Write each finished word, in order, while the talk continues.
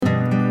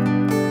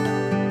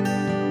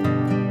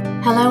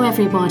Hello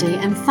everybody,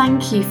 and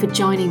thank you for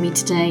joining me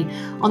today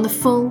on the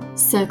Full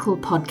Circle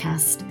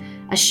podcast,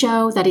 a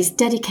show that is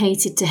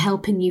dedicated to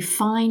helping you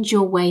find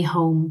your way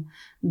home,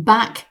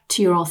 back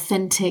to your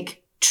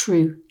authentic,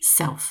 true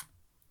self.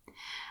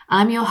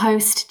 I'm your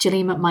host,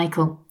 Gillian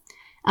McMichael.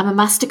 I'm a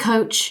master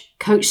coach,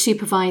 coach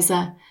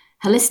supervisor,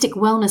 holistic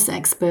wellness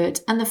expert,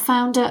 and the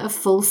founder of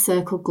Full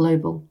Circle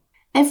Global.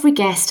 Every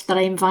guest that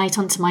I invite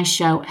onto my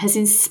show has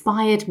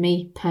inspired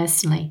me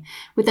personally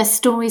with their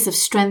stories of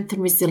strength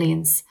and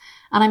resilience,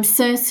 and I'm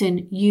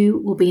certain you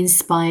will be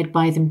inspired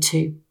by them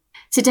too.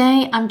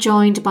 Today, I'm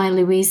joined by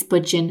Louise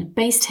Budgeon,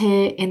 based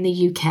here in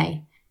the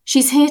UK.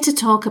 She's here to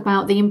talk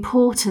about the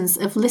importance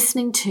of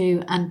listening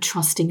to and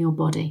trusting your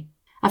body.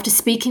 After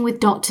speaking with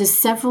doctors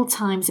several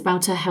times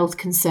about her health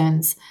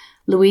concerns,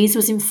 Louise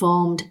was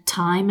informed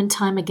time and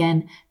time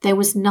again there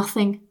was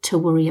nothing to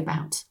worry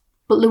about.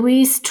 But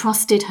Louise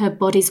trusted her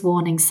body's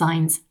warning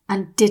signs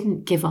and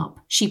didn't give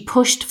up. She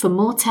pushed for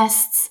more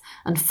tests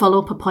and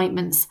follow-up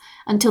appointments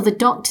until the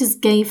doctors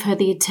gave her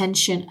the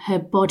attention her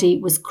body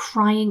was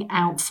crying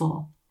out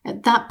for.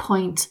 At that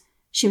point,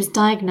 she was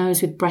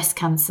diagnosed with breast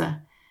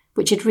cancer,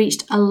 which had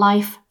reached a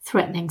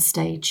life-threatening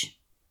stage.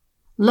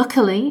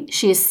 Luckily,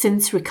 she has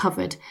since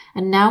recovered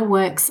and now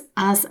works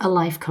as a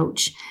life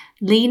coach,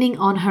 leaning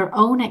on her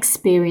own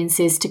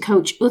experiences to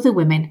coach other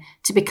women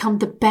to become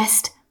the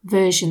best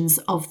versions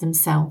of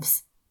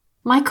themselves.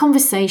 My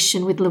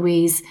conversation with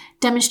Louise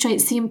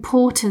demonstrates the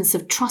importance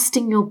of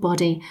trusting your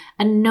body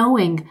and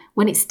knowing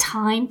when it's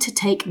time to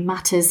take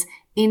matters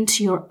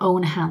into your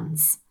own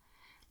hands.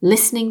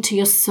 Listening to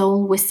your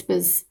soul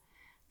whispers,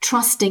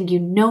 trusting you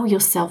know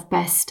yourself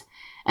best,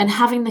 and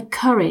having the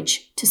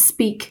courage to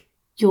speak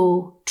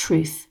your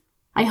truth.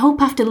 I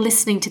hope after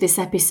listening to this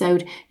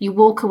episode, you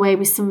walk away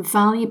with some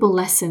valuable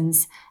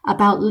lessons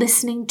about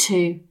listening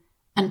to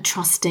and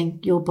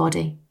trusting your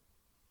body.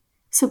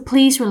 So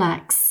please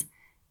relax,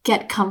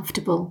 get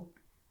comfortable,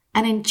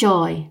 and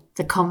enjoy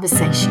the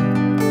conversation.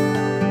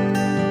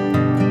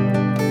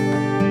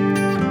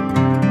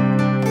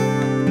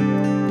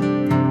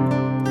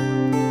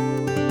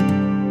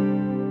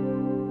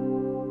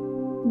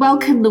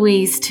 Welcome,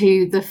 Louise,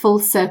 to the Full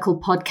Circle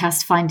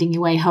podcast, Finding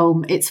Your Way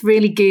Home. It's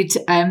really good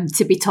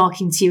to be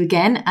talking to you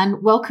again,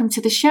 and welcome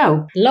to the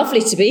show. Lovely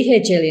to be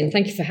here, Gillian.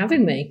 Thank you for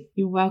having me.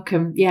 You're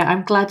welcome. Yeah,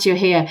 I'm glad you're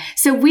here.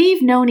 So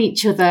we've known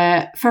each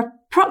other for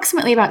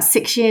approximately about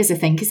 6 years, I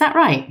think. Is that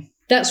right?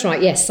 That's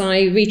right, yes.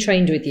 I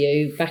retrained with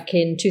you back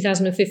in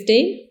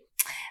 2015.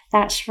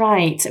 That's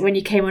right, when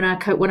you came on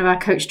one of our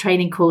coach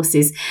training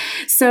courses.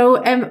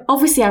 So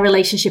obviously our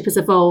relationship has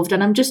evolved,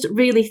 and I'm just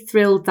really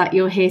thrilled that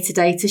you're here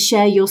today to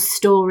share your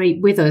story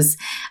with us.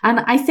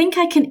 And I think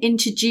I can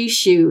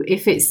introduce you,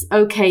 if it's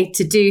okay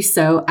to do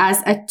so,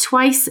 as a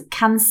twice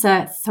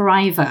cancer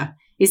thriver.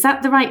 Is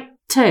that the right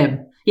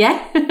term?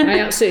 Yeah? I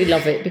absolutely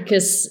love it,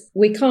 because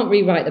we can't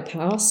rewrite the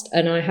past,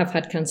 and I have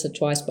had cancer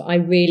twice, but I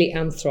really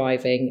am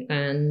thriving,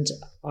 and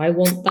I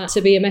want that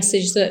to be a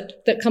message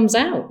that comes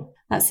out.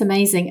 That's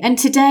amazing. And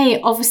today,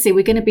 obviously,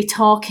 we're going to be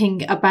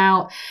talking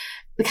about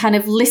the kind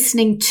of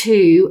listening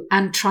to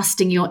and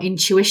trusting your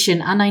intuition.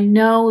 And I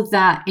know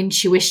that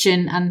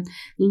intuition and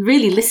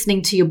really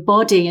listening to your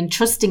body and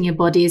trusting your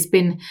body has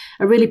been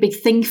a really big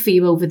thing for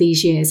you over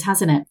these years,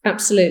 hasn't it?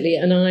 Absolutely.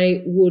 And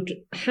I would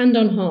hand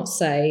on heart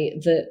say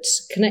that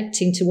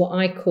connecting to what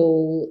I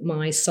call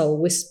my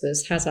soul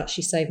whispers has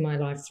actually saved my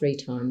life 3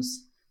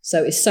 times.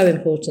 So it's so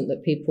important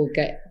that people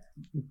get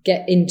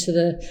into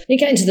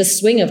the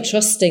swing of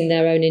trusting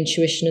their own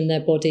intuition and their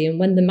body. And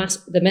when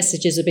the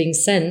messages are being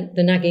sent,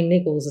 the nagging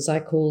niggles, as I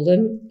call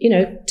them,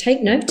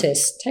 take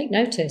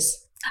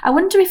notice. I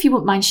wonder if you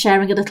wouldn't mind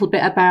sharing a little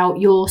bit about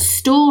your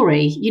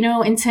story,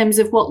 in terms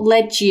of what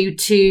led you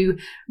to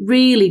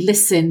really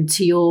listen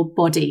to your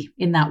body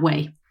in that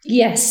way.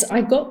 Yes,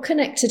 I got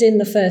connected in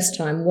the first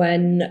time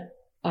when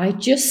I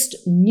just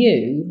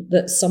knew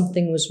that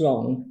something was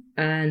wrong,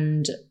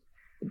 and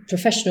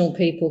professional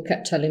people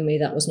kept telling me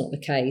that was not the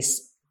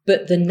case,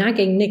 but the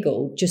nagging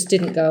niggle just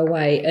didn't go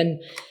away. And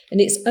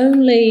it's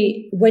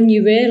only when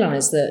you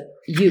realise that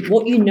you're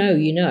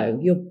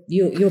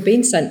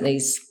being sent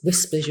these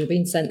whispers, you're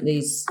being sent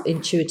these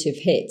intuitive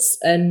hits.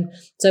 And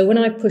so when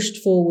I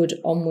pushed forward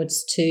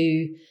onwards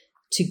to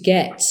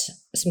get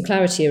some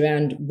clarity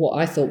around what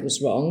I thought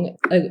was wrong,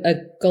 a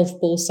golf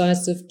ball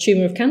size of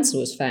tumour of cancer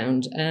was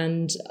found.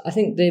 And I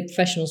think the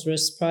professionals were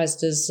as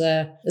surprised as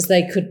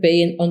they could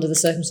be under the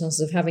circumstances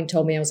of having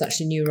told me I was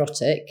actually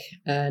neurotic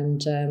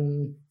and,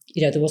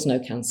 there was no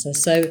cancer.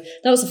 So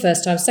that was the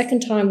first time. Second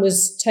time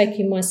was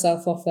taking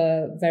myself off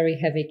a very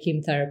heavy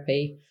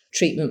chemotherapy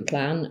treatment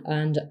plan.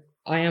 And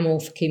I am all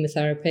for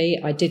chemotherapy.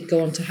 I did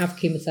go on to have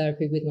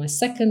chemotherapy with my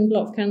second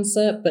lot of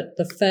cancer, but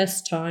the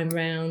first time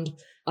round,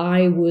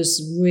 I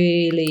was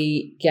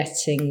really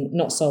getting,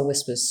 not soul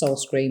whispers, soul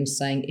screams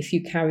saying, if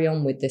you carry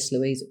on with this,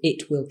 Louise,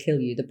 it will kill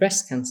you. The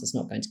breast cancer's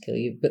not going to kill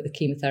you, but the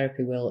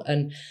chemotherapy will.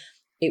 And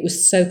it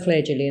was so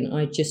clear, Gillian,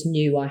 I just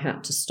knew I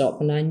had to stop.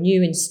 And I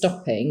knew in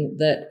stopping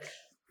that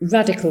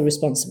radical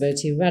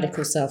responsibility,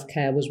 radical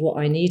self-care was what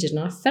I needed. And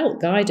I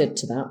felt guided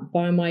to that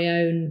by my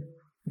own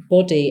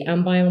body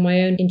and by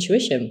my own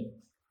intuition.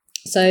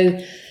 So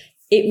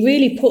it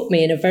really put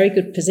me in a very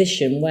good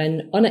position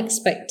when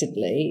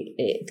unexpectedly,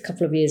 a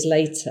couple of years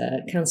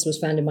later, cancer was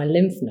found in my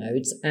lymph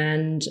nodes,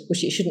 and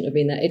which it shouldn't have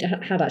been there. It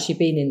had actually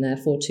been in there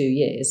for 2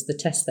 years. The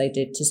test they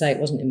did to say it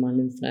wasn't in my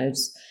lymph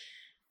nodes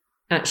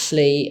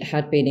actually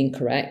had been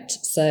incorrect.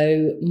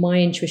 So my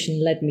intuition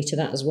led me to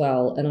that as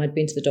well. And I'd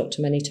been to the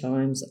doctor many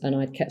times and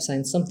I'd kept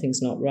saying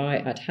something's not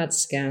right. I'd had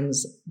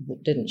scans,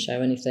 didn't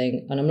show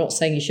anything. And I'm not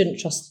saying you shouldn't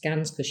trust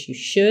scans, because you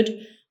should.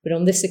 But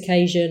on this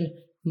occasion,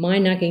 my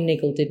nagging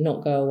niggle did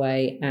not go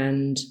away,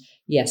 and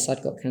yes,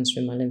 I'd got cancer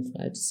in my lymph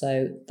nodes.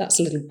 So that's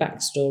a little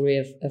backstory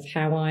of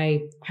how I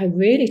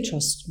really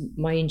trust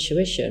my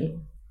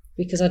intuition,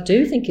 because I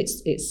do think it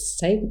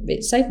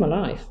saved my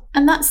life.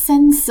 And that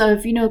sense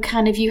of,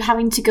 kind of you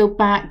having to go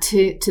back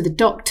to the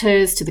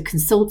doctors, to the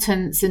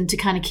consultants, and to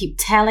kind of keep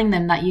telling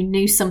them that you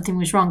knew something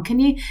was wrong. Can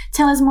you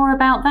tell us more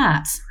about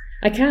that?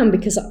 I can,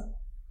 because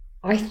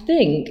I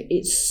think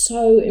it's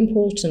so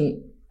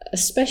important,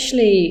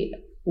 especially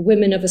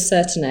women of a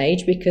certain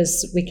age,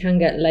 because we can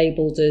get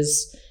labelled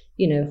as,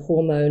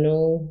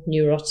 hormonal,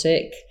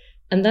 neurotic,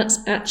 and that's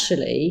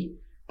actually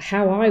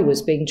how I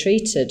was being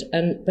treated.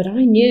 But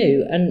I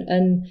knew,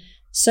 and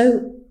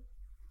so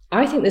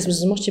I think this was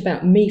as much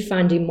about me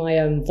finding my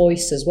own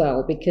voice as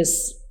well,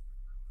 because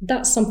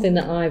that's something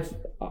that I've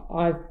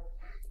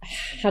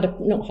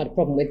not had a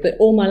problem with, but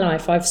all my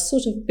life I've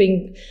sort of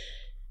been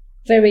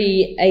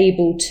very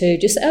able to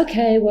just,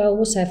 okay, well,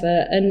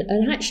 whatever,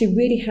 and actually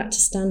really had to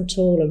stand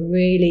tall and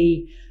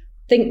really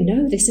think,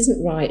 no, this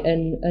isn't right,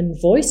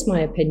 and voice my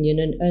opinion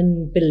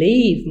and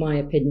believe my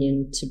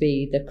opinion to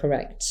be the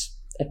correct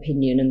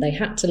opinion, and they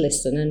had to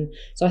listen. And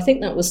so I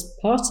think that was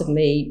part of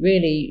me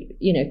really,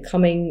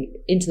 coming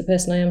into the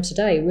person I am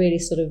today, really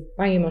sort of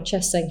banging my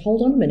chest saying,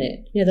 hold on a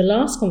minute. The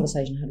last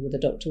conversation I had with the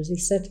doctor was, he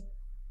said,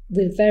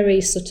 with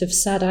very sort of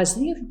sad eyes,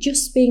 you're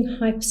just being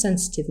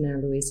hypersensitive now,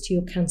 Louise, to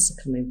your cancer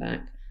coming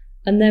back.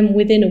 And then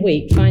within a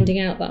week, finding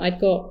out that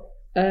I'd got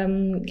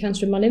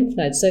cancer in my lymph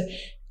nodes. So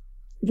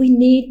we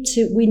need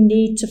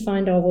to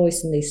find our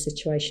voice in these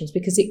situations,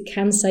 because it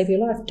can save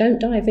your life.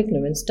 Don't die of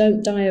ignorance.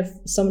 Don't die of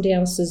somebody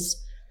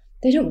else's.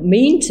 They don't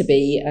mean to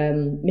be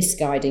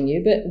misguiding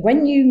you, but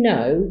when you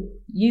know,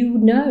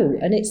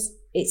 and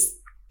it's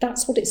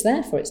that's what it's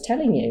there for. It's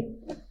telling you.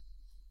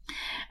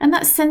 And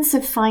that sense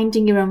of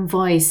finding your own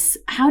voice,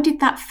 how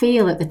did that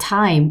feel at the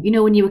time?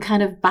 When you were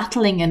kind of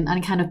battling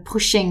and kind of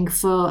pushing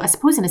for, I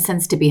suppose, in a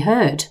sense, to be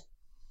heard.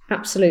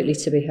 Absolutely,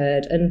 to be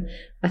heard. And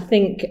I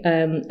think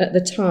at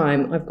the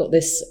time, I've got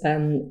this,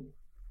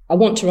 I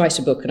want to write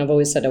a book, and I've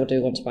always said I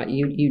do want to write.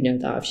 You know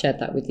that, I've shared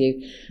that with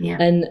you. Yeah.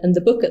 And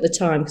the book at the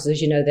time, because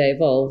as you know, they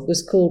evolve,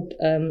 was called,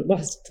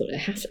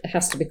 it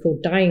has to be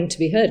called Dying to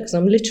be Heard, because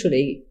I'm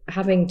literally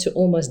having to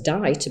almost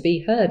die to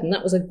be heard. And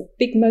that was a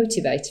big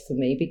motivator for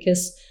me,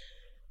 because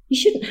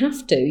you shouldn't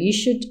have to. You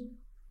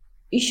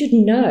should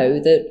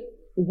know that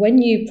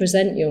when you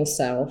present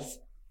yourself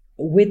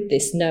with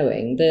this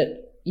knowing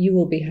that you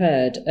will be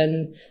heard.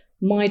 And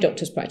my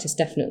doctor's practice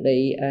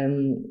definitely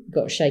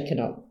got shaken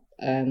up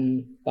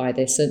by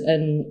this,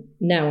 and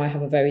now I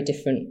have a very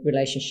different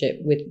relationship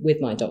with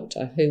my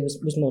doctor, who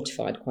was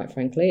mortified, quite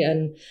frankly.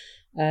 And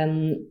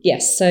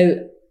yes,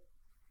 so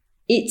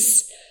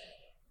it's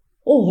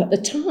at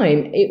the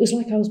time it was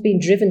like I was being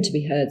driven to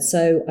be heard.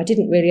 So I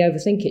didn't really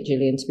overthink it,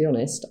 Gillian, to be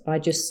honest. I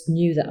just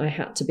knew that I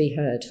had to be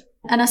heard.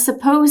 And I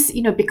suppose,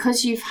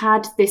 because you've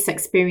had this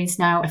experience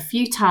now a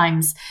few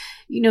times,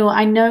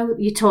 I know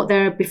you talked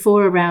there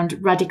before around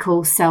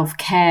radical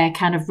self-care,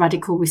 kind of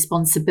radical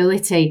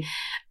responsibility.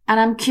 And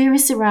I'm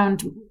curious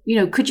around,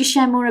 could you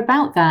share more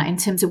about that in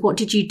terms of what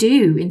did you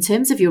do in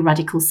terms of your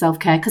radical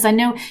self-care? Because I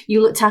know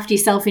you looked after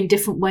yourself in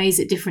different ways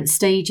at different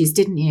stages,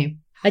 didn't you?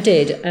 I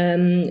did.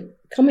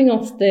 Coming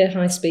off the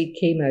high-speed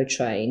chemo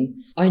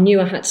train, I knew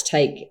I had to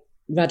take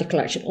radical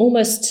action,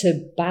 almost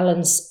to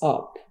balance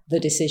up the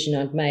decision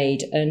I'd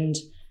made. And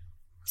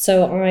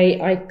so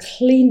I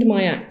cleaned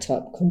my act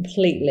up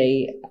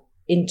completely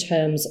in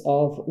terms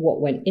of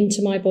what went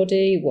into my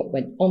body, what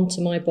went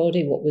onto my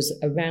body, what was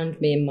around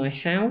me in my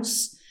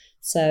house.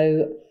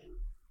 So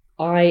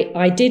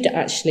I did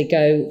actually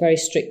go very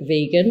strict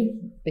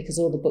vegan, because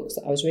all the books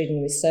that I was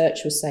reading, research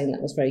was saying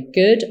that was very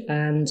good.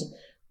 And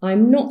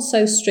I'm not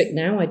so strict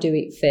now. I do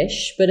eat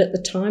fish, but at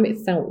the time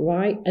it felt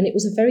right. And it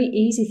was a very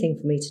easy thing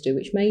for me to do,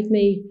 which made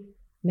me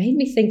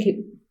think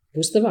it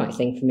was the right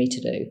thing for me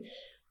to do.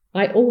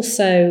 I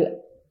also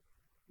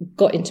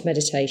got into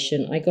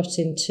meditation. I got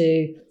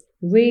into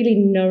really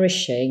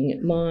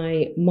nourishing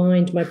my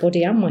mind, my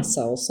body and my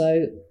soul.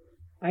 So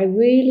I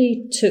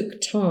really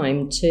took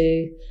time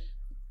to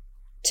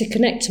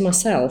connect to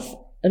myself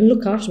and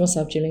look after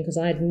myself, Gillian, because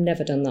I had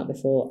never done that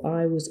before.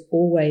 I was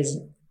always,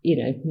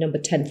 number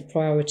 10th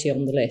priority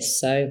on the list.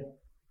 So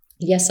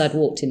yes, I'd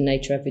walked in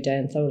nature every day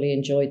and thoroughly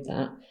enjoyed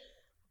that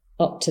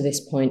up to this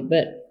point.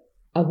 But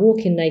I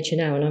walk in nature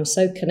now and I'm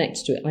so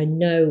connected to it. I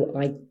know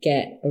I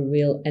get a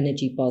real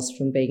energy buzz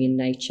from being in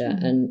nature,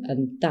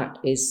 and that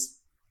is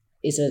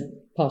a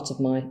part of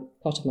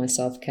my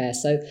self-care.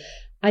 So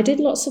I did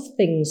lots of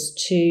things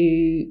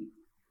to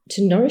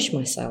nourish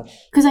myself.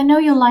 Because I know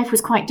your life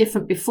was quite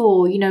different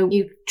before. You know,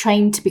 you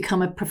trained to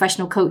become a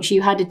professional coach.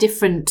 You had a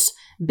different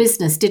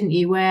business, didn't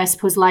you? Where I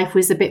suppose life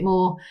was a bit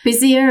more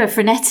busier,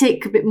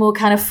 frenetic, a bit more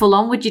kind of full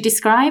on. Would you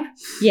describe?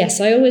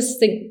 Yes, I always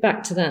think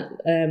back to that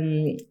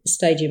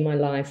stage in my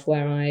life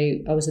where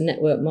I was a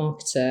network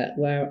marketer,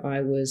 where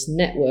I was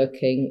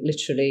networking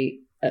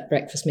literally at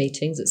breakfast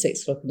meetings at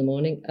 6 o'clock in the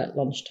morning, at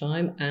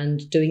lunchtime,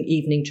 and doing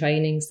evening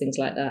trainings, things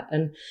like that.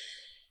 And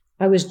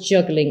I was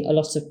juggling a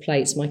lot of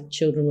plates. My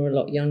children were a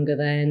lot younger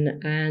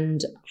then,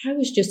 and I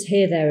was just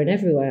here, there and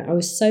everywhere. I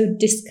was so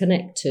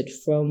disconnected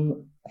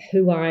from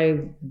who I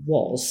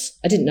was.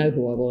 I didn't know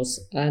who I was.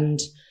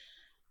 And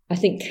I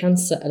think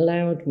cancer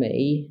allowed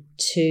me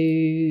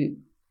to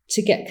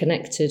get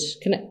connected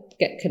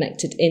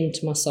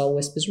into my soul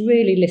whispers,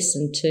 really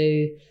listen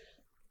to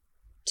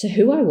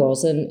who I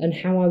was and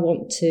how I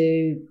want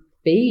to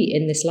be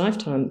in this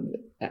lifetime.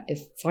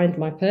 Find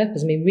my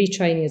purpose. I mean,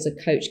 retraining as a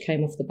coach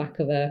came off the back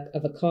of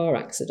a car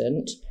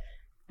accident,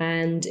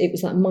 and it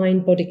was that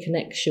mind-body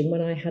connection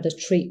when I had a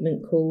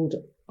treatment called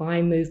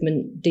eye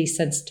movement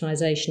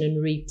desensitization and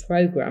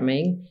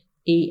reprogramming,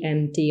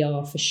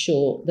 EMDR for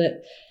short,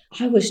 that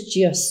I was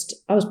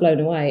blown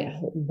away. I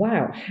thought,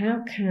 wow,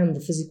 how can the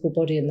physical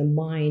body and the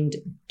mind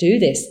do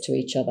this to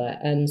each other?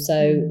 And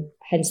so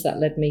hence that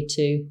led me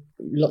to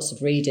lots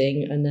of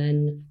reading, and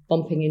then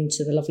bumping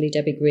into the lovely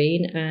Debbie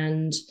Green,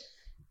 and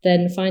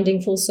then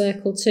finding Full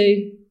Circle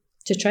to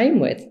train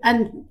with.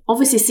 And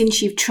obviously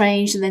since you've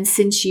trained, and then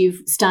since you've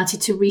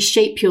started to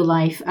reshape your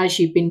life as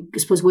you've been, I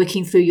suppose,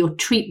 working through your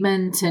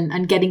treatment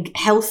and getting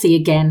healthy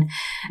again,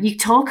 you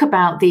talk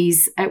about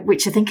these,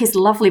 which I think is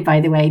lovely,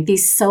 by the way,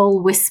 these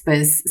soul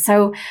whispers.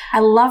 So I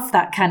love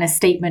that kind of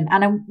statement.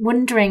 And I'm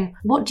wondering,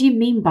 what do you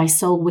mean by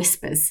soul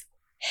whispers?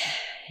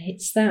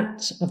 It's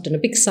that, I've done a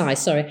big sigh,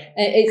 sorry.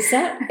 It's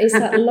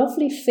that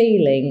lovely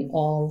feeling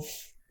of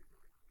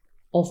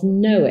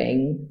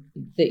knowing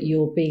that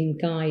you're being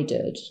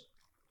guided.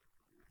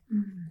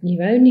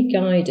 You're only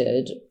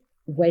guided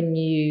when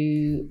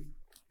you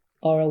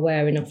are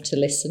aware enough to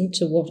listen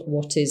to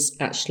what is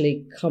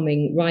actually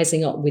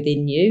rising up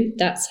within you.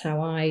 That's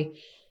how I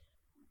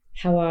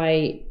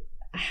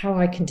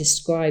can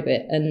describe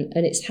it. And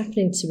it's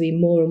happening to me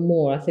more and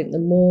more. I think the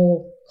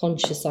more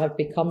conscious I've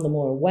become, the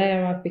more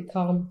aware I've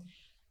become.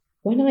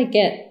 When I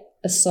get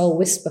a soul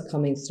whisper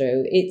coming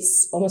through,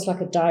 it's almost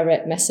like a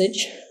direct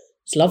message.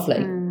 It's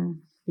lovely.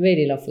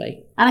 Really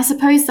lovely. And I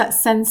suppose that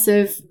sense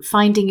of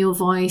finding your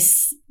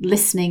voice,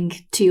 listening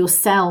to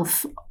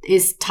yourself,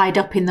 is tied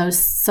up in those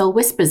soul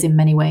whispers in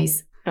many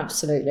ways.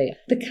 Absolutely.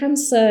 The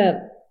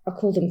cancer, I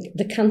call them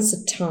the cancer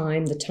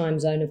time, the time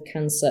zone of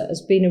cancer,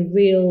 has been a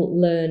real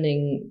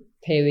learning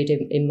period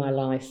in my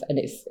life. And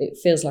it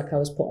feels like I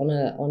was put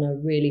on a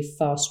really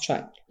fast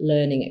track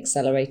learning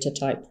accelerator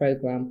type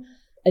program.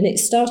 And it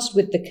started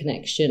with the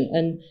connection,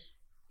 and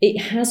it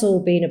has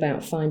all been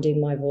about finding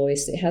my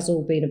voice. It has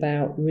all been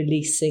about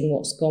releasing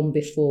what's gone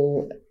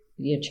before,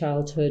 your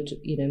childhood,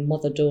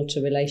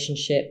 mother-daughter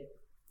relationship,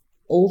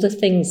 all the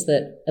things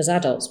that as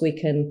adults we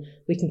can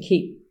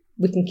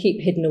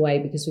keep hidden away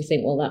because we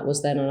think, well, that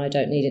was then and I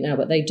don't need it now,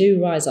 but they do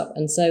rise up.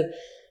 And so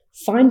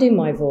finding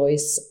my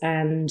voice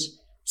and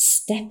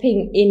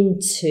stepping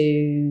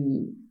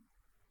into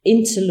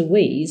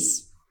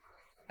Louise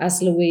as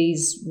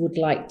Louise would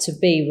like to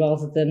be,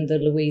 rather than the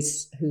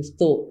Louise who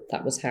thought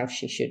that was how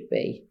she should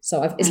be.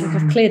 So it's like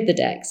I've cleared the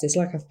decks. It's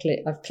like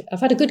I've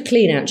had a good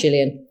clean out,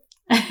 Gillian.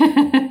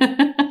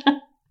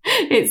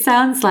 It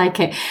sounds like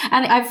it.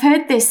 And I've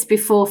heard this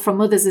before from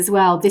others as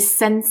well, this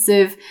sense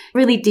of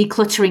really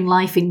decluttering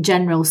life in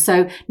general.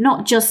 So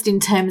not just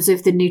in terms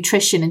of the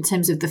nutrition, in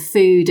terms of the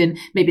food and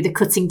maybe the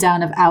cutting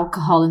down of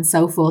alcohol and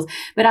so forth,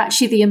 but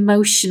actually the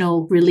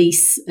emotional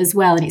release as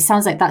well. And it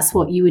sounds like that's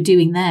what you were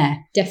doing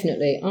there.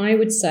 Definitely. I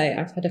would say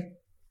I've had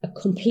a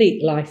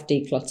complete life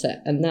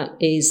declutter, and that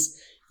is,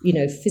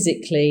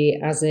 physically,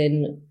 as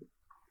in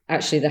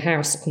actually the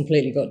house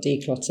completely got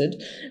decluttered.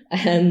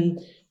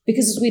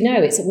 Because as we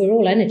know, we're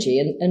all energy,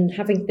 and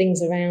having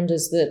things around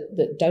us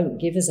that don't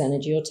give us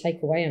energy or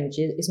take away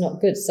energy is not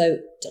good. So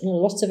done a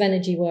lot of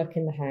energy work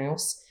in the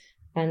house.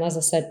 And as I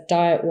said,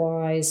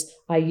 diet-wise,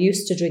 I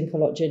used to drink a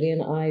lot,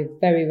 Gillian. I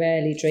very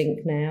rarely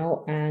drink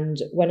now.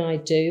 And when I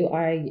do,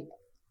 I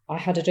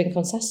had a drink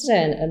on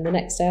Saturday, and the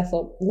next day I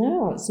thought,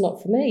 no, it's not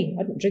for me.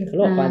 I don't drink a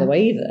lot, by the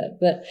way, either.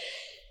 But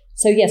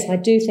so, yes, I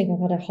do think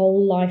I've had a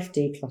whole life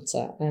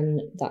declutter,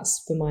 and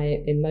that's for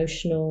my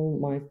emotional,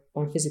 my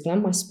physical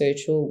and my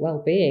spiritual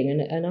well-being.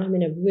 And I'm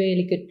in a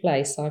really good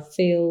place. I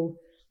feel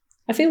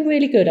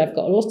really good. I've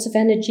got a lot of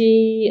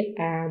energy,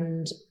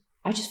 and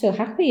I just feel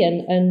happy,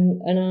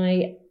 and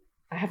I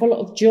have a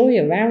lot of joy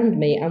around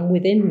me and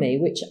within me,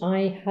 which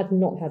I had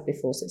not had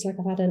before. So it's like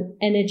I've had an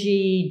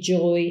energy,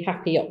 joy,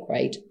 happy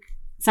upgrade.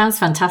 Sounds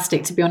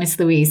fantastic, to be honest,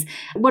 Louise.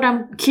 What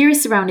I'm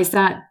curious around is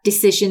that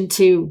decision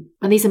to,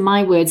 and these are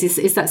my words,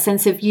 is that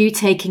sense of you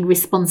taking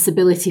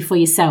responsibility for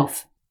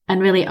yourself and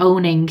really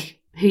owning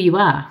who you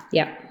are.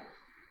 Yeah.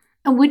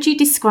 And would you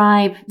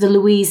describe the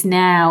Louise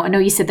now? I know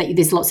you said that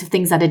there's lots of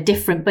things that are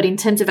different, but in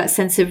terms of that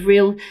sense of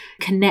real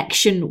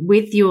connection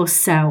with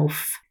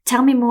yourself,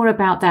 tell me more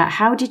about that.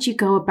 How did you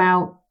go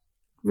about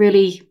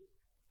really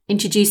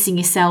introducing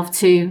yourself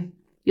to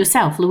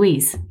yourself,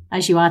 Louise,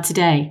 as you are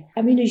today?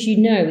 I mean, as you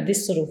know, with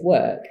this sort of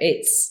work,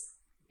 it's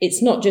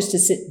not just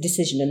a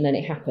decision and then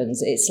it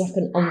happens. It's like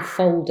an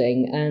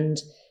unfolding, and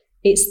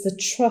it's the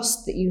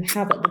trust that you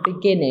have at the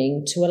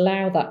beginning to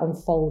allow that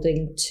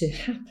unfolding to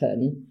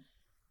happen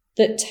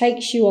that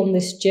takes you on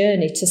this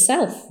journey to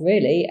self,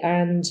 really.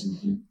 And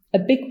a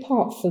big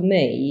part for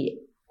me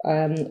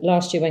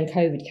last year when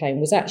COVID came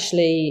was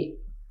actually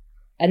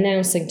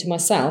announcing to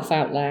myself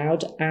out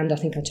loud, and I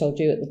think I told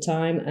you at the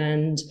time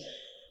and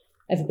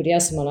everybody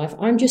else in my life,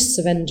 I'm just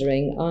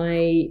surrendering.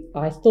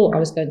 I thought I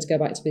was going to go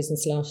back to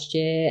business last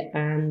year,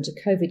 and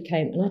COVID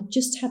came, and I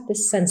just had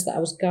this sense that I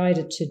was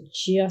guided to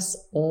just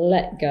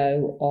let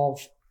go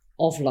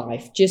of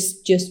life,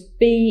 just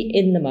be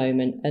in the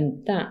moment.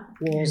 And that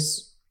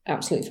was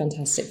absolutely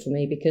fantastic for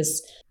me,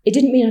 because it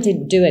didn't mean I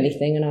didn't do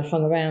anything and I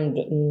hung around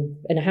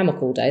in a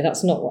hammock all day.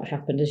 That's not what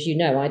happened. As you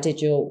know, I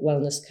did your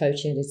wellness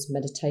coaching, I did some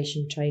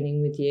meditation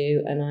training with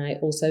you, and I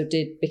also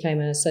became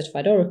a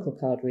certified oracle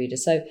card reader.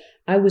 So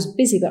I was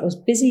busy, but I was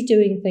busy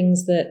doing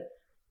things that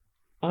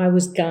I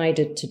was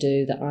guided to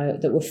do,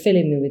 that were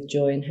filling me with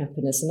joy and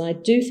happiness. And I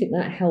do think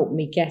that helped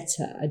me get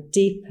a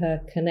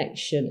deeper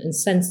connection and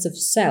sense of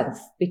self,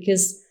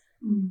 because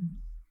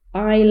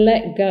I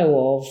let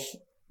go of,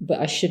 but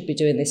I should be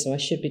doing this or I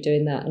should be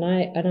doing that. And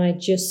I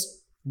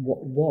just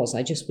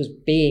was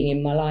being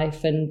in my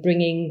life and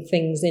bringing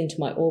things into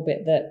my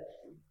orbit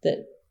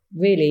that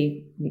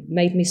really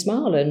made me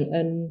smile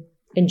and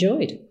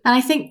enjoyed. And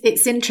I think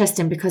it's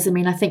interesting because,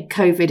 I think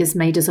COVID has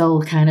made us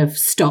all kind of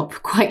stop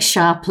quite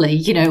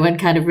sharply, and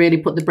kind of really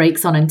put the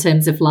brakes on in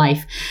terms of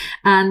life.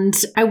 And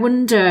I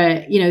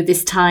wonder,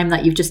 this time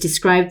that you've just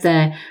described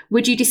there,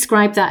 would you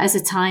describe that as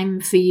a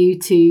time for you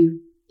to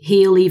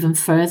heal even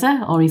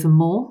further or even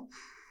more?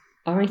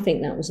 I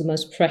think that was the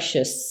most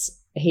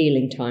precious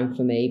healing time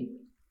for me.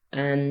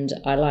 And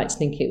I like to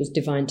think it was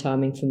divine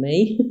timing for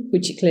me,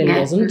 which it clearly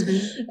wasn't.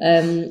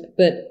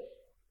 But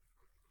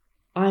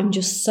I'm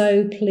just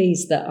so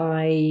pleased that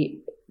I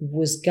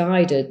was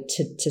guided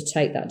to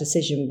take that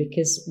decision,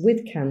 because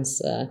with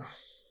cancer,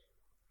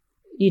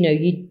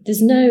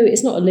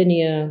 it's not a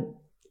linear,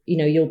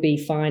 you'll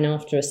be fine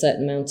after a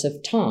certain amount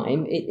of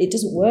time. It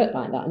doesn't work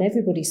like that. And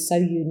everybody's so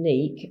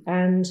unique.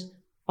 And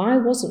I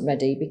wasn't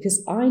ready,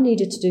 because I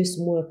needed to do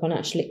some work on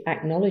actually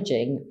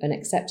acknowledging and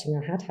accepting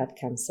I had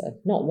cancer,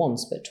 not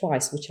once, but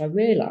twice, which I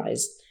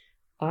realised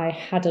I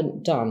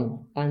hadn't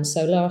done. And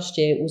so last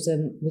year was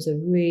a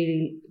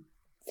really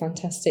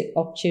fantastic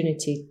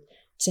opportunity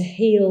to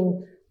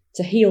heal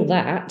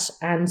that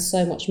and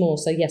so much more.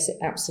 So yes, it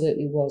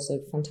absolutely was a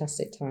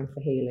fantastic time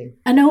for healing.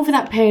 And over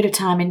that period of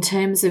time, in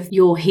terms of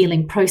your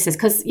healing process,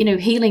 because,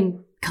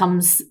 healing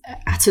comes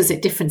at us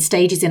at different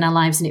stages in our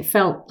lives, and it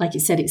felt like you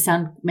said, it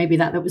sounded maybe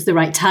that was the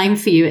right time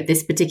for you at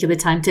this particular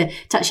time to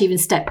actually even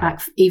step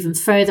back even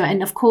further.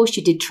 And of course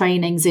you did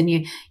trainings, and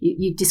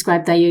you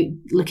described there you're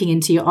looking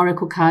into your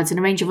oracle cards and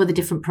a range of other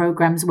different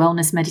programs,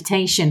 wellness,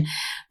 meditation.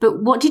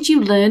 But what did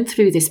you learn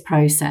through this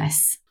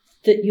process?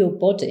 That your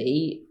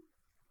body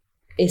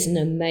is an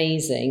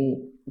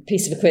amazing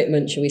piece of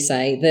equipment, shall we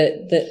say,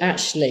 that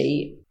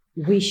actually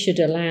we should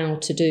allow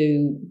to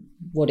do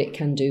what it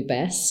can do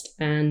best.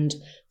 And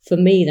for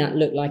me, that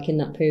looked like in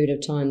that period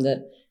of time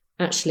that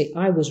actually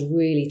I was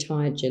really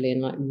tired,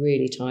 Gillian, like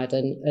really tired.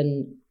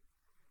 And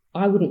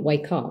I wouldn't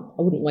wake up.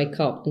 I wouldn't wake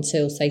up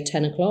until, say,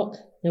 10 o'clock.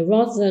 Now,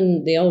 rather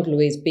than the old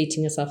Louise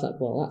beating herself up,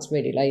 well, that's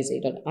really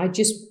lazy. But I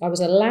was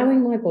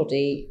allowing my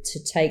body to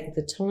take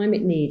the time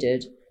it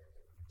needed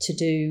to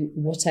do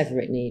whatever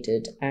it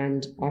needed.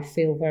 And I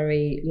feel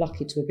very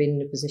lucky to have been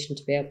in a position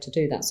to be able to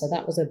do that. So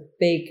that was a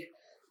big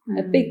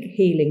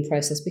healing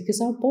process,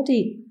 because our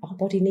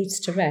body needs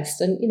to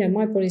rest. And,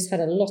 my body's had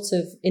a lot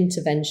of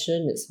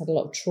intervention. It's had a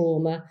lot of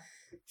trauma,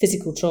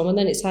 physical trauma, and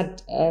then it's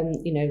had,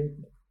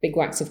 big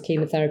whacks of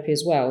chemotherapy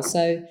as well.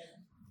 So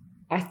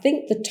I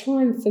think the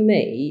time for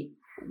me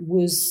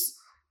was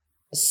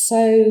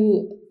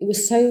it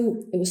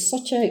was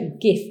such a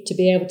gift to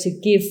be able to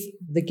give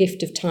the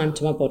gift of time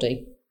to my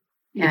body.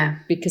 Yeah.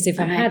 Because if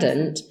I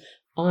hadn't,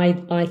 I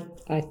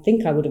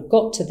think I would have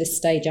got to this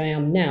stage I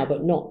am now,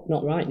 but not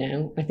right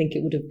now. I think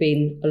it would have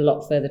been a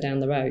lot further down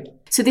the road.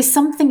 So there's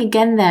something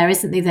again there,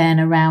 isn't there, then,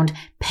 around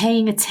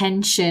paying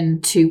attention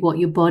to what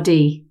your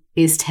body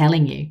is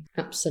telling you.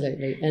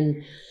 Absolutely.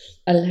 And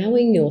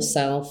allowing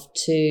yourself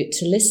to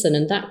listen.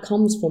 And that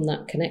comes from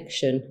that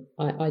connection.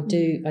 I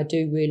do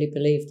really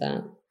believe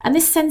that. And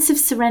this sense of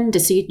surrender.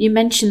 So you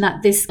mentioned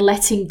that this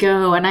letting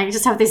go, and I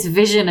just have this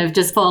vision of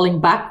just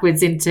falling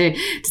backwards into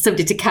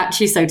somebody to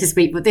catch you, so to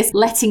speak. But this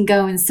letting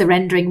go and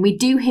surrendering, we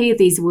do hear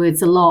these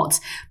words a lot.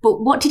 But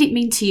what did it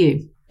mean to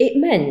you? It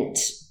meant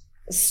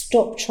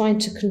stop trying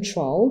to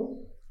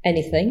control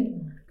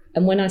anything.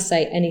 And when I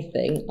say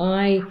anything,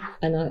 I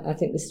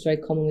think this is very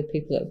common with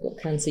people that have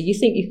got cancer, you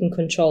think you can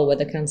control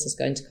whether cancer's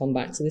going to come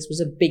back. So this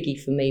was a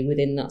biggie for me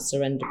within that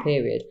surrender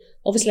period.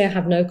 Obviously, I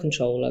have no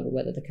control over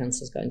whether the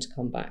cancer's going to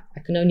come back.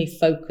 I can only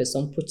focus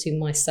on putting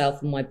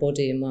myself and my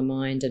body and my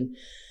mind and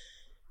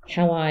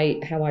how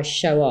I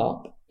show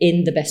up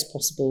in the best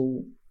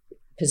possible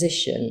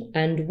position.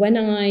 And when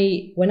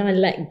I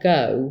let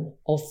go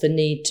of the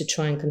need to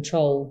try and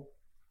control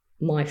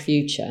my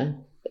future,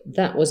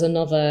 that was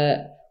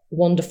another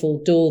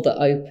wonderful door that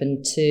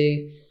opened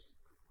to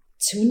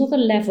another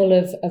level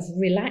of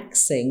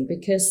relaxing,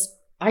 because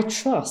I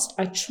trust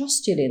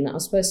Gillian that I'm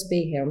supposed to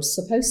be here. I'm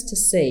supposed to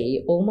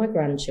see all my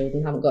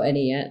grandchildren. Haven't got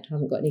any yet.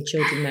 Haven't got any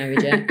children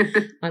married yet.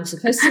 I'm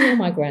supposed to see all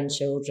my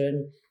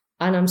grandchildren,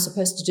 and I'm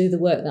supposed to do the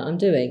work that I'm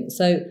doing.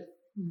 So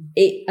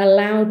it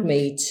allowed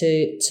me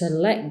to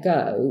let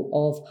go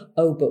of,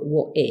 oh, but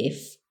what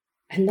if?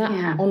 And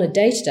that on a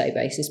day-to-day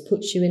basis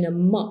puts you in a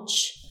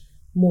much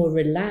more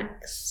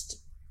relaxed,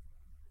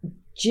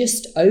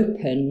 just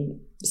open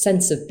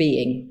sense of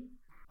being.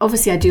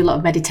 Obviously, I do a lot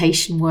of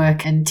meditation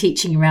work and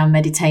teaching around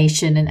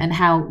meditation and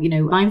how,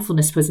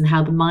 mindfulness was and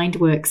how the mind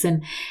works.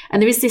 And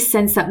there is this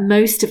sense that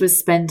most of us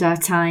spend our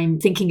time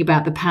thinking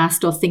about the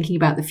past or thinking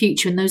about the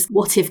future. And those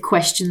what if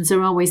questions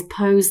are always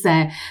posed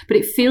there. But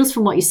it feels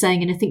from what you're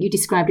saying, and I think you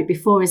described it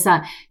before, is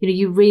that,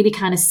 you really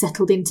kind of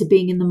settled into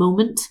being in the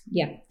moment.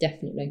 Yeah,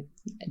 definitely.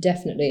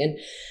 And,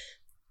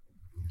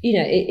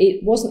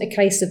 it wasn't a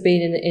case of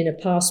being in a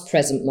past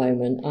present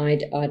moment.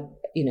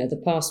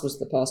 The past was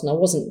the past, and I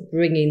wasn't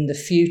bringing the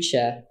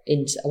future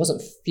into. I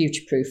wasn't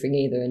future-proofing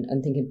either,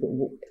 and thinking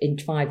in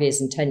 5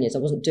 years and 10 years. I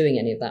wasn't doing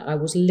any of that. I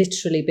was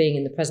literally being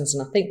in the present,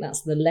 and I think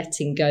that's the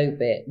letting go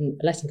bit, and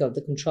letting go of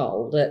the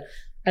control that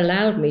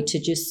allowed me to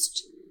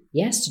just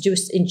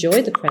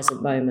enjoy the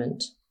present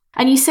moment.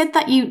 And you said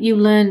that you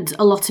learned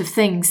a lot of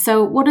things.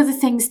 So, what other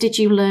things did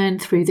you learn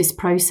through this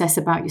process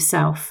about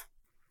yourself?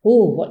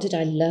 Oh, what did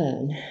I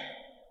learn?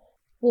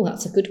 Oh,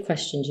 that's a good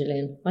question,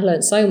 Gillian. I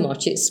learned so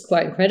much. It's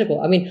quite incredible.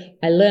 I mean,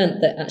 I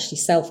learned that actually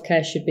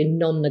self-care should be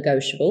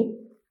non-negotiable.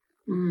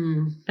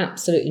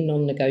 Absolutely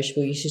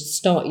non-negotiable. You should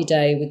start your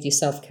day with your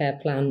self-care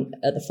plan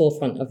at the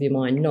forefront of your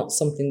mind, not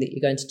something that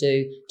you're going to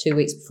do 2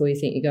 weeks before you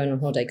think you're going on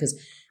holiday, because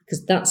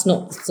that's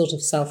not the sort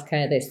of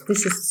self-care this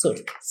is the sort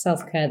of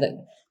self-care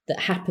that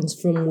happens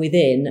from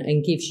within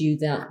and gives you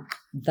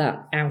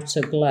that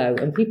outer glow.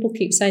 And people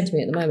keep saying to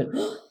me at the moment,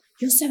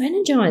 you're so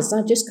energized.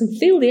 I just can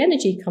feel the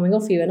energy coming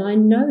off you. And I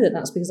know that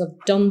that's because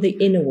I've done the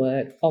inner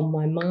work on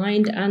my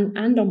mind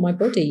and on my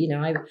body.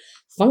 I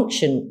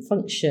function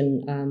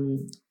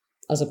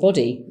as a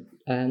body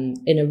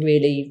in a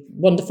really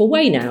wonderful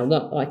way now,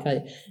 not like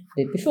I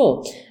did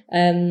before.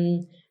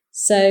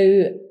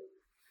 So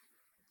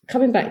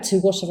coming back to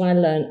what have I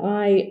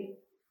learned?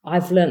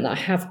 I've learned that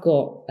I have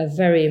got a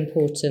very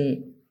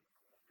important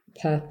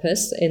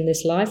purpose in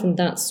this life, and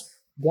that's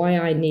why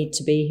I need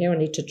to be here. I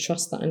need to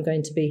trust that I'm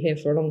going to be here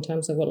for a long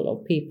time. So I've got a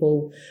lot of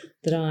people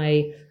that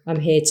I'm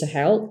here to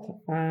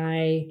help.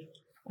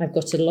 I've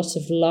got a lot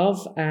of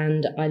love,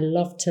 and I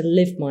love to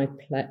live my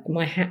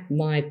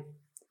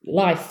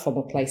life from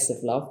a place of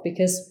love,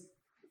 because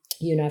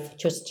I've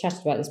just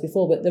chatted about this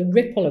before, but the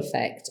ripple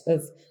effect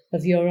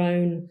of your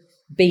own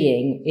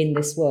being in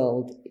this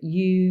world,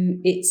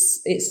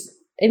 it's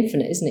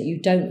infinite, isn't it?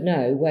 You don't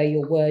know where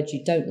your words,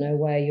 you don't know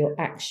where your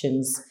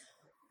actions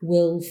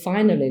will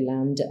finally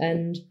land.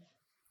 And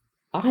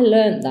I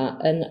learned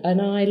that,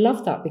 and I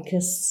love that,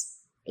 because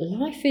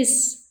life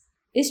is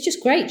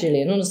just great,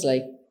 Gillian,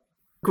 honestly.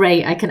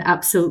 Great. I can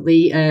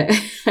absolutely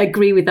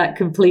agree with that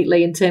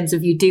completely, in terms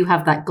of you do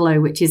have that glow,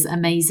 which is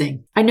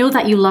amazing. I know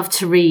that you love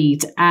to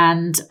read,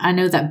 and I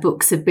know that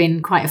books have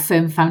been quite a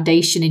firm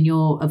foundation in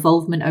your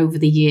evolvement over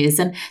the years.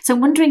 And so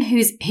I'm wondering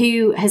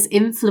who has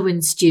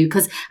influenced you,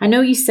 because I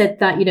know you said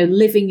that,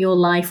 living your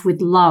life with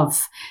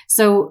love.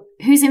 So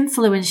who's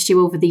influenced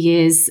you over the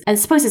years? I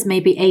suppose it's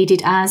maybe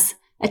aided as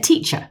a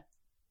teacher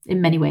in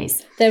many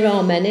ways. There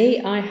are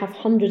many. I have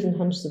hundreds and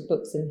hundreds of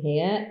books in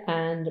here,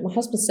 and my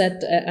husband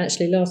said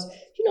actually last,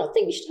 do you not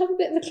think you should have a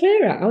bit of a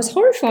clear out? I was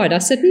horrified. I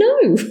said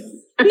no,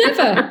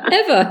 never,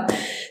 ever.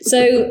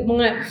 So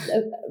my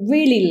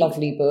really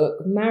lovely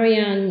book,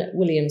 Marianne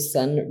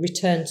Williamson,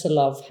 Return to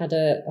Love, had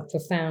a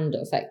profound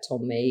effect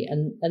on me,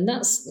 and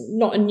that's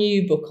not a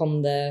new book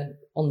on the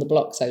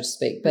block, so to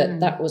speak, but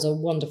that was a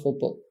wonderful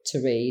book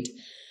to read.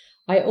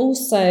 I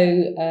also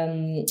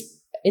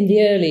in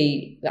the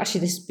early,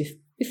 actually this is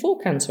before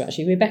cancer,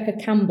 actually, Rebecca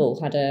Campbell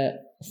had a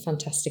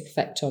fantastic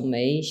effect on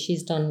me.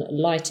 She's done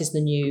Light is the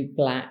New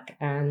Black,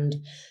 and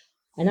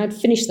I'd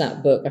finished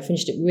that book. I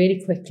finished it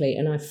really quickly,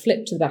 and I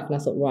flipped to the back and I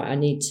thought, right, I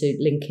need to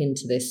link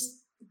into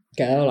this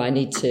girl. I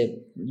need to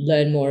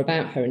learn more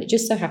about her. And it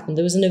just so happened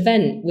there was an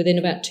event within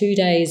about 2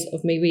 days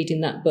of me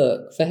reading that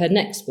book for her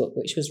next book,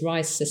 which was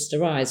Rise, Sister,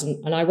 Rise.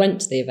 And I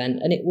went to the event,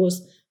 and it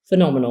was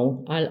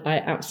phenomenal. I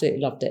absolutely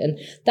loved it. And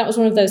that was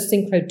one of those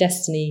synchro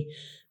destiny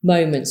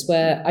moments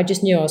where I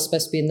just knew I was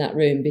supposed to be in that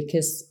room,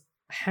 because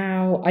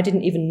I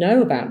didn't even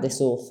know about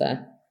this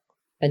author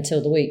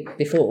until the week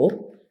before.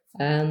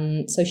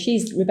 So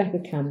she's Rebecca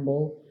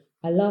Campbell.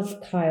 I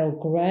love Kyle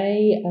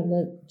Gray, and there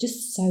are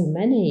just so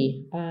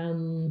many.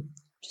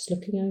 Just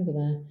looking over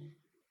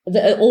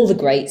there. All the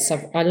greats.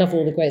 I love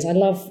all the greats. I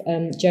love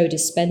Joe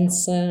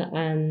Dispenza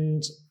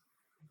and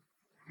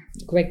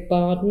Greg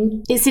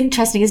Barden. It's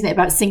interesting, isn't it,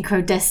 about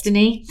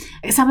synchrodestiny?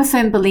 Because I'm a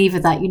firm believer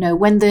that,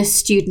 when the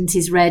student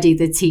is ready,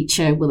 the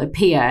teacher will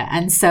appear.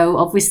 And so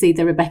obviously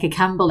the Rebecca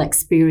Campbell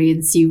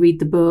experience, you read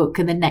the book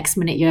and the next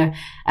minute you're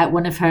at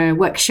one of her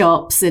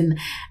workshops. And,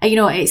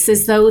 it's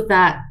as though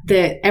that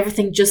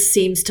everything just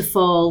seems to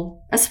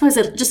fall, I suppose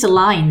it just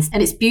aligns,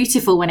 and it's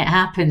beautiful when it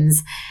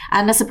happens.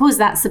 And I suppose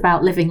that's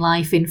about living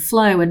life in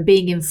flow and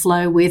being in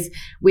flow with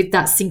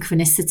that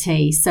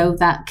synchronicity, so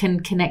that can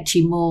connect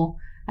you more,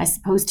 I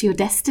suppose, to your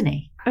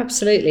destiny.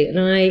 Absolutely. And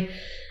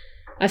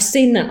I've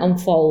seen that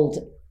unfold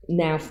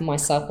now for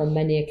myself on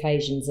many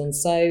occasions. And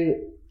so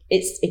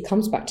it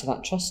comes back to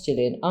that trust,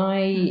 Gillian.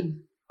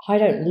 I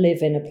don't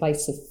live in a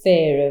place of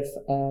fear of,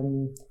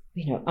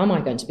 am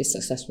I going to be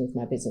successful with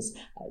my business?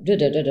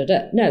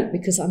 No,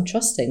 because I'm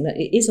trusting that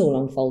it is all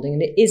unfolding,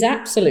 and it is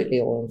absolutely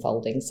all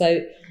unfolding.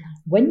 So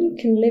when you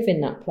can live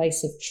in that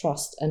place of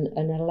trust and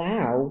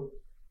allow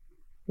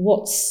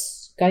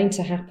what's going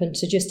to happen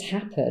to just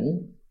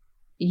happen,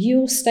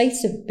 your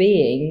state of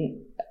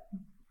being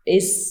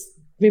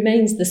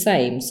remains the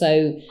same.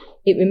 So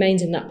it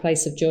remains in that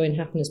place of joy and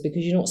happiness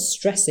because you're not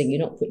stressing,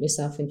 you're not putting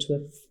yourself into a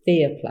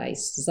fear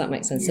place. Does that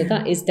make sense? Yeah. So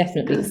that is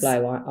definitely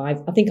flow.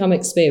 I think I'm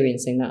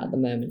experiencing that at the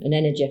moment, an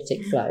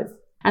energetic flow.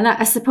 And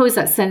I suppose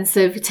that sense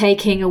of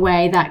taking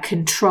away that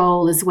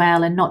control as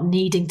well, and not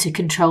needing to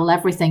control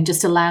everything,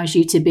 just allows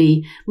you to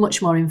be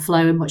much more in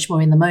flow and much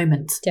more in the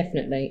moment.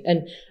 Definitely.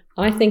 And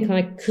I think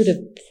I could have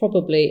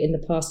probably in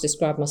the past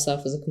described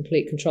myself as a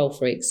complete control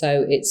freak.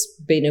 So it's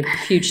been a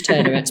huge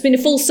turnaround. It's been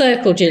a full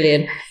circle,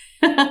 Gillian.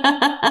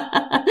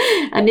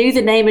 I knew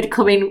the name had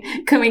come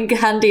in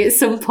handy at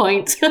some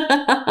point.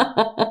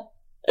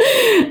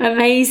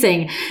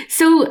 Amazing.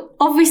 So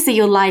obviously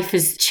your life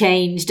has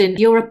changed, and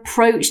your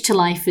approach to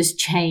life has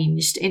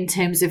changed in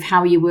terms of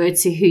how you were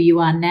to who you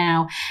are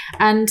now.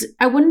 And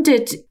I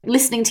wondered,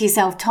 listening to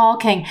yourself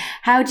talking,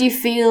 how do you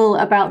feel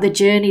about the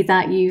journey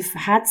that you've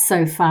had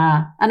so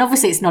far? And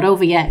obviously it's not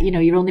over yet,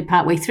 you're only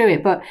partway through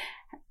it, but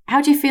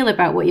how do you feel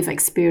about what you've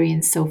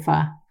experienced so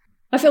far?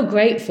 I feel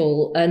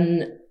grateful,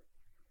 and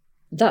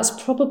that's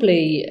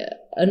probably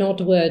an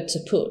odd word to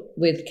put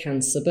with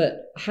cancer,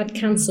 but had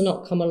cancer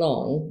not come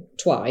along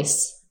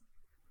twice,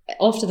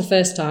 after the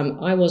first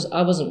time, I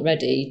wasn't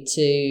ready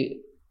to,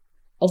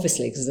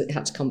 obviously, because it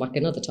had to come back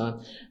another time.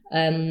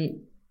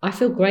 I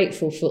feel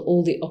grateful for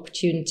all the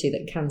opportunity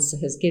that cancer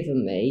has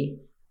given me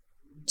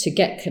to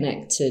get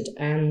connected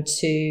and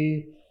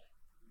to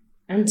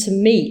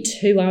meet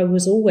who I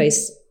was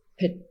always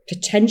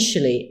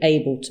potentially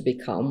able to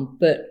become,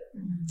 but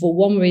for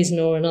one reason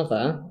or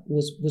another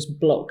was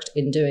blocked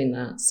in doing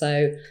that.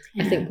 So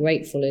yeah. I think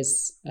grateful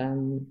is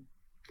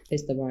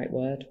the right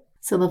word.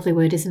 It's a lovely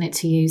word, isn't it,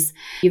 to use?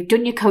 You've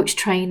done your coach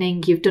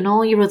training, you've done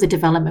all your other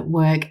development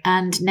work,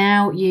 and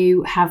now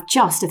you have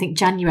just, I think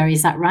January,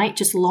 is that right?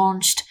 Just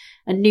launched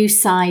a new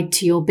side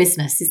to your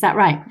business. Is that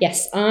right?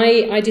 Yes,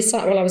 I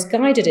decided, I was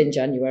guided in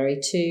January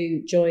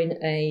to join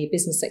a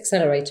business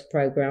accelerator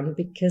program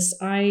because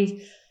I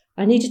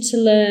needed to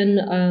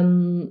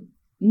learn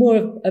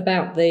more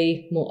about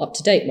the more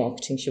up-to-date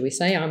marketing, shall we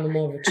say. I'm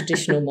more of a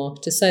traditional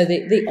marketer, so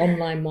the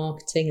online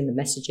marketing and the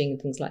messaging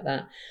and things like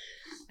that.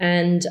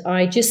 And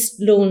I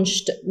just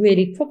launched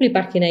really probably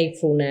back in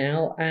April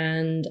now,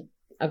 and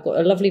I've got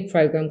a lovely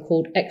program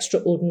called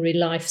Extraordinary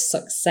Life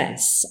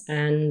Success,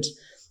 and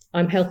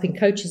I'm helping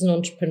coaches and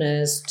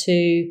entrepreneurs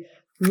to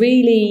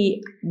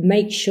really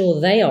make sure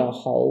they are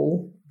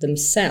whole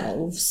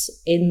themselves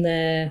in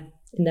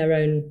their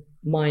own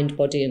mind,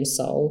 body and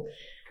soul,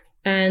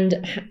 and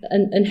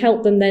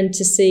help them then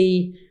to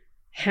see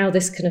how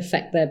this can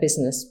affect their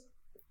business.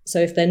 So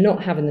if they're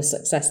not having the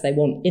success they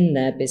want in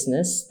their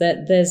business,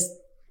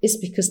 it's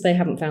because they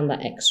haven't found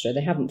that extra.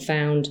 They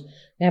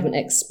haven't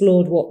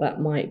explored what that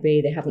might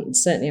be. They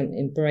certainly haven't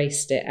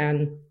embraced it.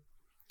 And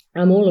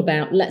I'm all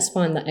about, let's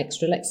find that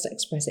extra, let's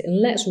express it, and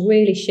let's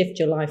really shift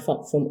your life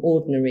up from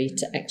ordinary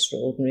to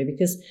extraordinary,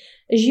 because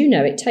as you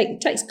know, it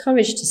takes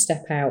courage to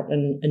step out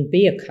and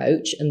be a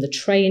coach, and the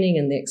training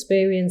and the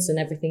experience and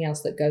everything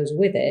else that goes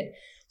with it.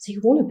 So you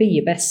want to be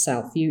your best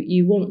self.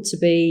 You want to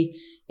be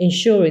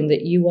ensuring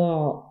that you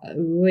are a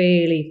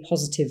really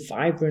positive,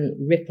 vibrant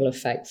ripple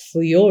effect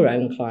for your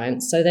own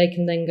clients, so they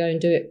can then go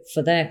and do it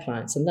for their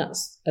clients. And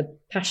that's a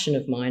passion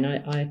of mine.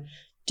 I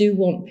do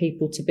want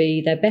people to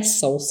be their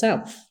best soul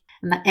self.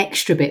 And that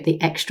extra bit, the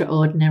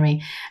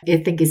extraordinary, I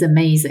think is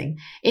amazing.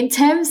 In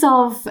terms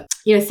of,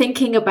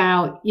 thinking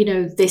about,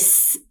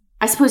 this,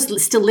 I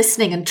suppose, still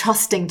listening and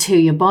trusting to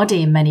your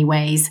body in many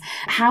ways,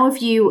 how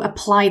have you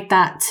applied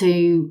that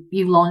to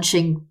you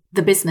launching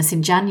the business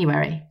in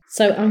January?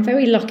 So I'm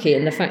very lucky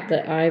in the fact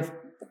that I've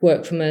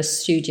worked from a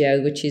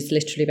studio, which is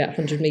literally about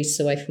 100 metres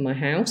away from my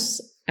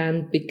house.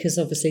 And because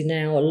obviously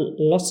now a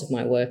lot of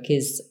my work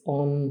is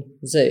on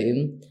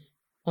Zoom,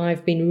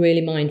 I've been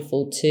really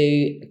mindful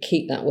to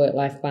keep that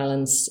work-life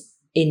balance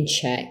in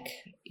check,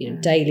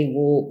 daily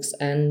walks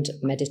and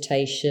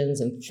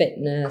meditations and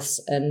fitness,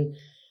 and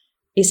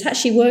it's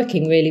actually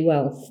working really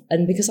well.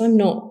 And because I'm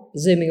not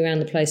zooming around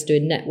the place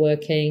doing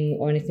networking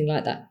or anything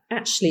like that,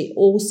 actually it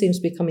all seems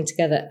to be coming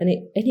together, and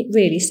it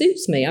really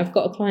suits me. I've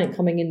got a client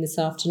coming in this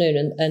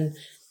afternoon, and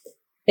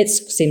it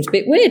seems a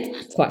bit weird,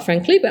 quite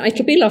frankly, but it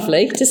could be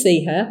lovely to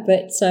see her.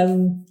 But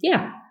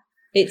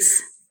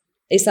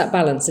it's that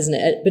balance, isn't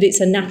it? But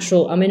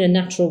I'm in a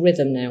natural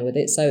rhythm now with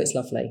it, so it's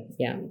lovely.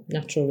 Yeah,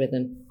 natural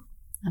rhythm.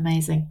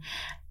 Amazing.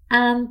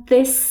 And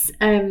this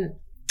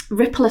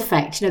ripple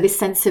effect, this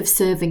sense of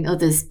serving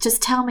others,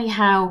 just tell me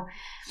how,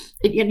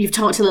 you've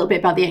talked a little bit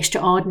about the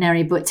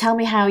extraordinary, but tell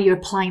me how you're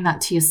applying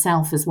that to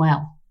yourself as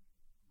well,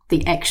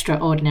 the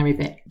extraordinary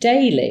bit.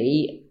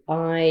 Daily,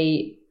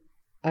 I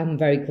am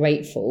very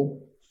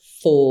grateful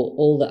for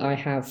all that I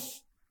have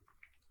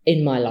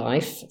in my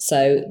life.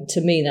 So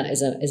to me, that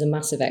is a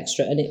massive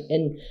extra.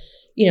 And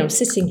I'm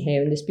sitting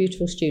here in this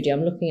beautiful studio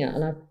I'm looking at,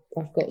 and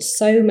I've got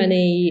so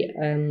many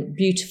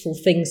beautiful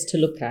things to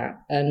look at.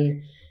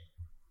 And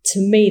to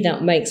me,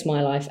 that makes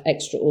my life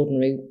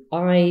extraordinary.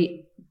 I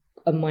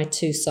and my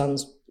two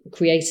sons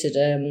created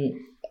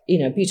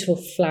a beautiful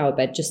flower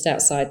bed just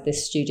outside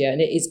this studio,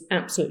 and it is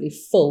absolutely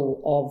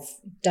full of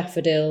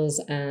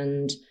daffodils,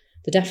 and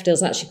the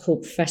daffodils are actually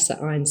called Professor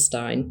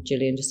Einstein.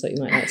 Gillian, just thought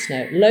you might like to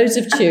know. Loads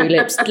of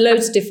tulips,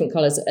 loads of different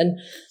colours. And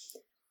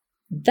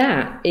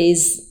that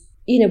is,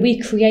 we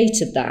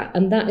created that.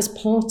 And that is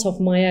part of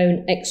my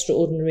own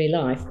extraordinary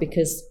life,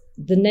 because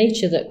the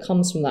nature that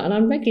comes from that, and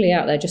I'm regularly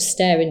out there just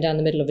staring down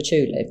the middle of a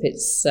tulip.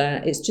 It's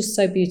just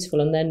so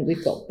beautiful. And then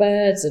we've got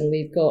birds, and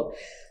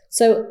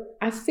so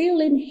I feel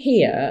in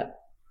here,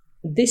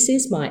 this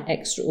is my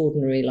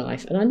extraordinary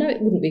life. And I know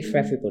it wouldn't be for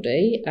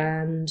everybody.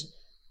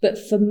 But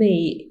for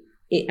me,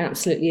 it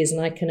absolutely is.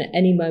 And I can at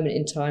any moment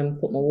in time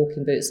put my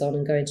walking boots on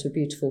and go into a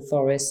beautiful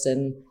forest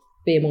and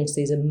be amongst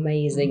these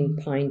amazing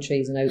pine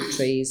trees and oak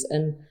trees.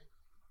 And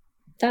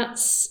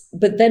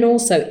but then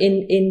also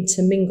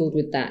intermingled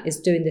with that is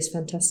doing this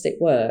fantastic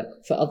work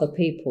for other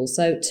people.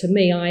 So to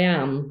me, I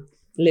am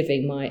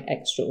living my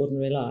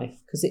extraordinary life,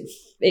 because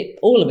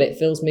all of it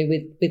fills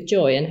me with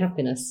joy and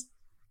happiness.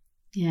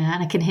 Yeah,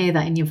 and I can hear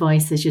that in your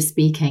voice as you're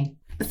speaking.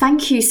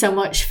 Thank you so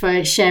much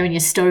for sharing your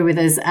story with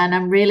us. And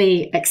I'm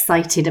really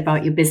excited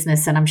about your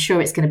business, and I'm sure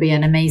it's going to be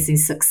an amazing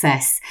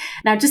success.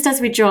 Now, just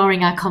as we're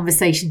drawing our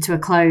conversation to a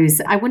close,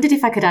 I wondered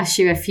if I could ask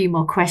you a few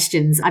more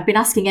questions. I've been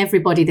asking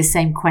everybody the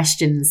same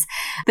questions.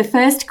 The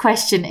first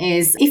question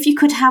is, if you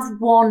could have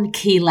one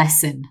key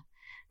lesson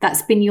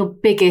that's been your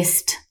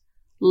biggest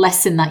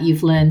lesson that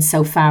you've learned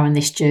so far in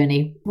this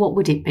journey, what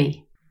would it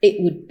be? It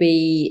would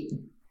be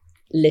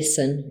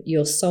listen.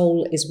 Your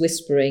soul is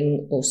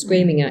whispering or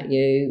screaming at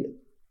you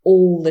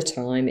all the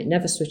time. It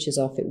never switches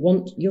off.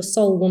 Your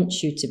soul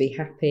wants you to be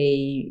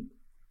happy,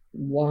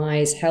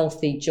 wise,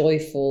 healthy,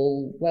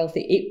 joyful,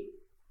 wealthy.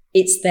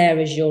 It's there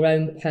as your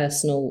own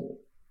personal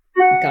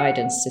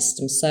guidance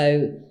system.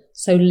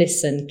 So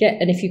listen.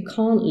 And if you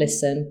can't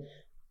listen,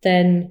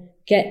 then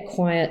get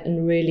quiet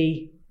and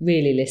really,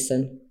 really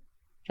listen.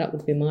 That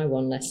would be my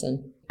one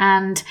lesson.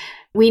 And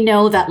we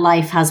know that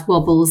life has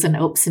wobbles and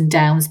ups and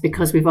downs,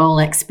 because we've all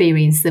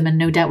experienced them, and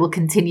no doubt we'll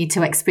continue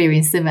to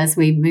experience them as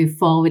we move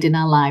forward in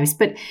our lives.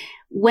 But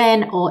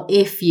when or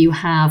if you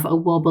have a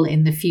wobble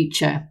in the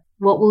future,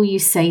 what will you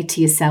say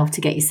to yourself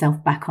to get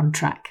yourself back on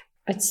track?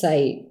 I'd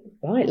say,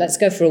 right, let's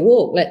go for a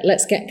walk.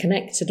 Let's get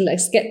connected.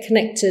 Let's get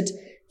connected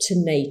to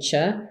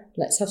nature.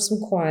 Let's have some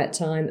quiet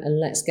time and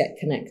let's get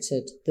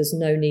connected. There's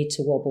no need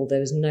to wobble.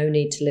 There's no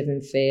need to live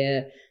in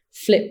fear.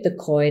 Flip the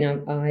coin.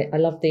 I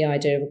love the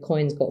idea of a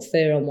coin's got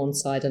fear on one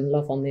side and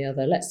love on the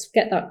other. Let's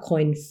get that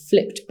coin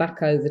flipped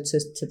back over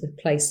to the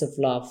place of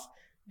love,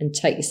 and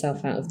take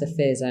yourself out of the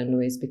fear zone,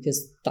 Louise,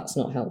 because that's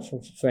not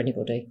helpful for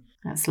anybody.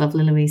 That's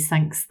lovely, Louise.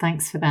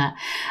 Thanks for that.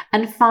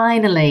 And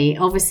finally,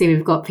 obviously,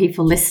 we've got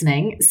people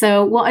listening.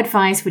 So what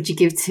advice would you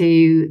give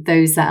to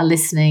those that are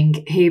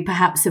listening who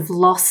perhaps have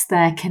lost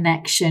their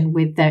connection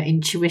with their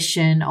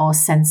intuition or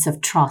sense of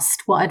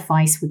trust? What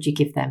advice would you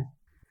give them?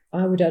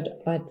 I would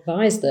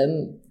advise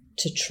them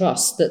to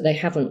trust that they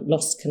haven't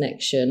lost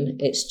connection.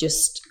 It's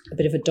just a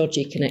bit of a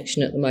dodgy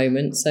connection at the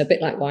moment, so a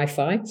bit like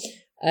Wi-Fi,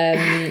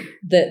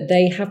 that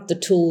they have the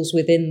tools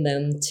within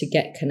them to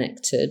get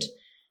connected.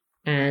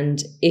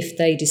 And if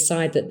they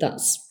decide that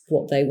that's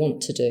what they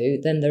want to do,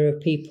 then there are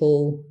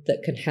people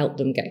that can help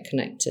them get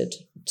connected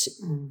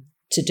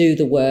to do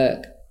the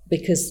work,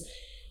 because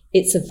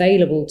it's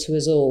available to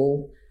us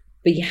all,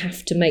 but you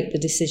have to make the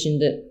decision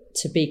that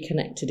to be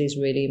connected is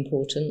really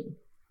important.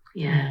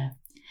 Yeah.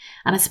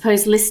 And I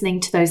suppose listening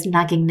to those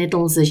nagging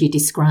niggles, as you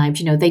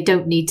described, they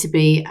don't need to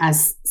be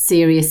as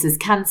serious as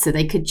cancer.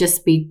 They could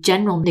just be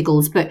general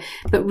niggles,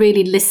 but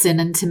really listen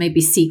and to maybe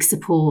seek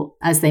support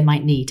as they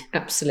might need.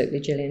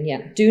 Absolutely, Gillian.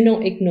 Yeah. Do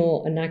not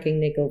ignore a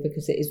nagging niggle,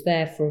 because it is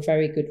there for a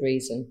very good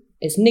reason.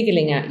 It's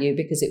niggling at you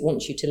because it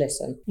wants you to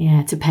listen.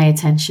 Yeah, to pay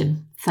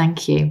attention.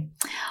 Thank you.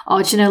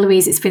 Oh, do you know,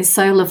 Louise, it's been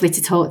so lovely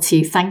to talk to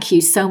you. Thank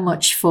you so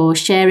much for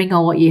sharing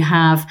all what you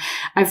have.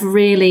 I've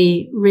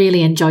really,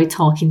 really enjoyed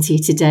talking to you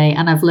today,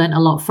 and I've learned a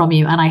lot from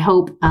you, and I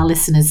hope our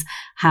listeners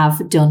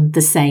have done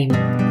the same.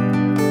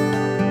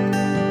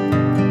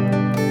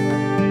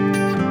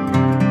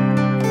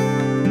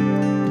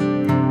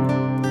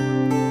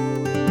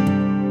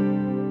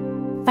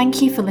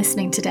 Thank you for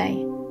listening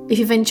today. If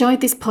you've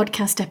enjoyed this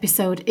podcast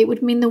episode, it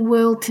would mean the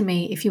world to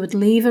me if you would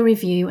leave a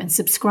review and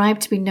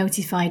subscribe to be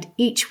notified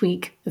each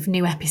week of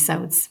new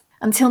episodes.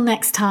 Until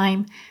next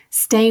time,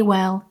 stay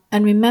well,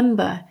 and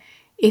remember,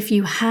 if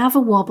you have a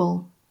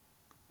wobble,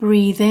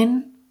 breathe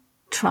in,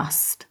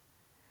 trust,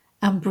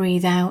 and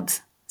breathe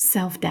out,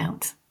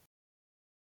 self-doubt.